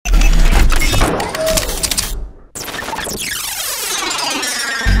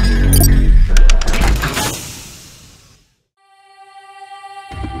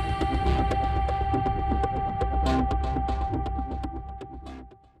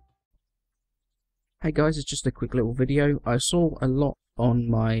Hey guys, it's just a quick little video. I saw a lot on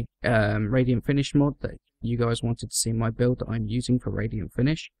my Radiant Finish mod that you guys wanted to see my build that I'm using for Radiant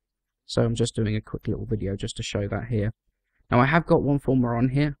Finish. So I'm just doing a quick little video just to show that here. Now I have got one former on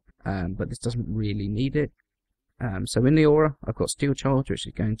here, but this doesn't really need it. So in the aura, I've got Steel Charge, which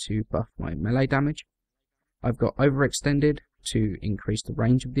is going to buff my melee damage. I've got Overextended to increase the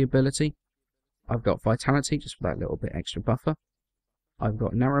range of the ability. I've got Vitality, just for that little bit extra buffer. I've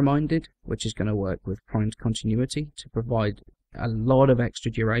got Narrow-Minded, which is going to work with Primed Continuity to provide a lot of extra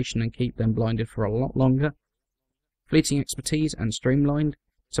duration and keep them blinded for a lot longer. Fleeting Expertise and Streamlined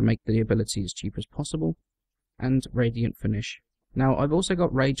to make the ability as cheap as possible. And Radiant Finish. Now I've also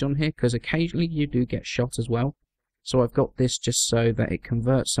got Rage on here because occasionally you do get shot as well. So I've got this just so that it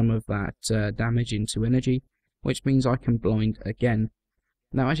converts some of that damage into energy, which means I can blind again.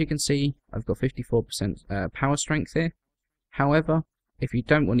 Now as you can see, I've got 54% power strength here. However, if you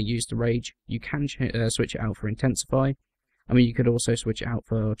don't want to use the Rage, you can switch it out for Intensify. I mean, you could also switch it out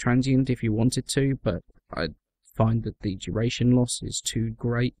for Transient if you wanted to, but I find that the duration loss is too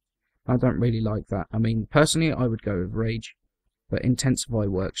great. I don't really like that. I mean, personally, I would go with Rage, but Intensify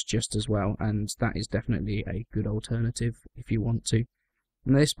works just as well, and that is definitely a good alternative if you want to.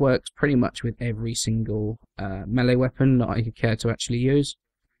 And this works pretty much with every single melee weapon that I care to actually use,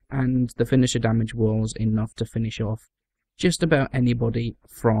 and the finisher damage was enough to finish off just about anybody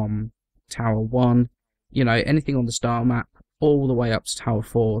from Tower 1, you know, anything on the star map, all the way up to Tower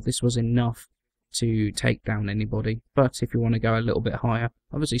 4. This was enough to take down anybody. But if you want to go a little bit higher,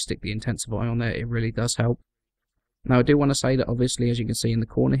 obviously stick the Intensify on there, it really does help. Now I do want to say that obviously, as you can see in the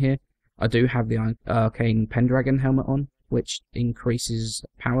corner here, I do have the Arcane Pendragon helmet on, which increases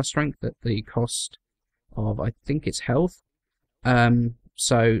power strength at the cost of, I think it's health.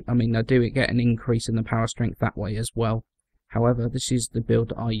 So, I mean, I do get an increase in the power strength that way as well. However, this is the build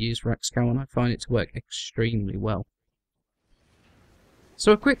that I use for Excal, and I find it to work extremely well.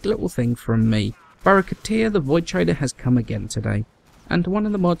 So a quick little thing from me. Barracuda the Void Trader has come again today, and one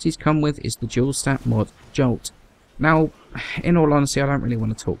of the mods he's come with is the dual stat mod, Jolt. Now, in all honesty, I don't really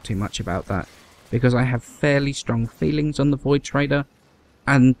want to talk too much about that, because I have fairly strong feelings on the Void Trader,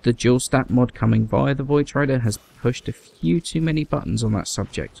 and the dual stat mod coming via the Void Trader has pushed a few too many buttons on that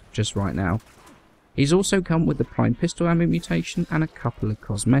subject just right now. He's also come with the Prime Pistol Ammo mutation and a couple of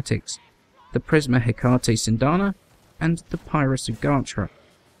cosmetics, the Prisma Hecate Sindana and the Pyrus Gartra.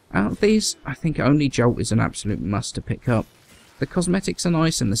 Out of these, I think only Jolt is an absolute must to pick up. The cosmetics are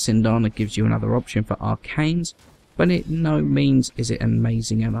nice and the Sindana gives you another option for arcanes, but in no means is it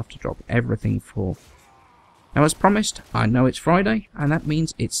amazing enough to drop everything for. Now as promised, I know it's Friday, and that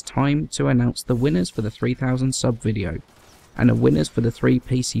means it's time to announce the winners for the 3000 sub video. And the winners for the 3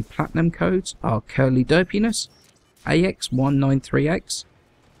 PC Platinum codes are Curly Derpiness, AX193X,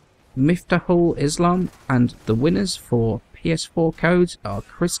 Miftahul Islam, and the winners for PS4 codes are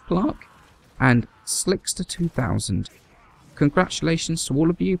Chris Clark and Slickster2000. Congratulations to all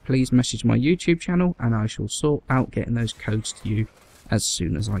of you. Please message my YouTube channel and I shall sort out getting those codes to you as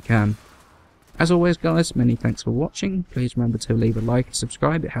soon as I can. As always guys, many thanks for watching. Please remember to leave a like and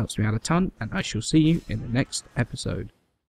subscribe, it helps me out a ton, and I shall see you in the next episode.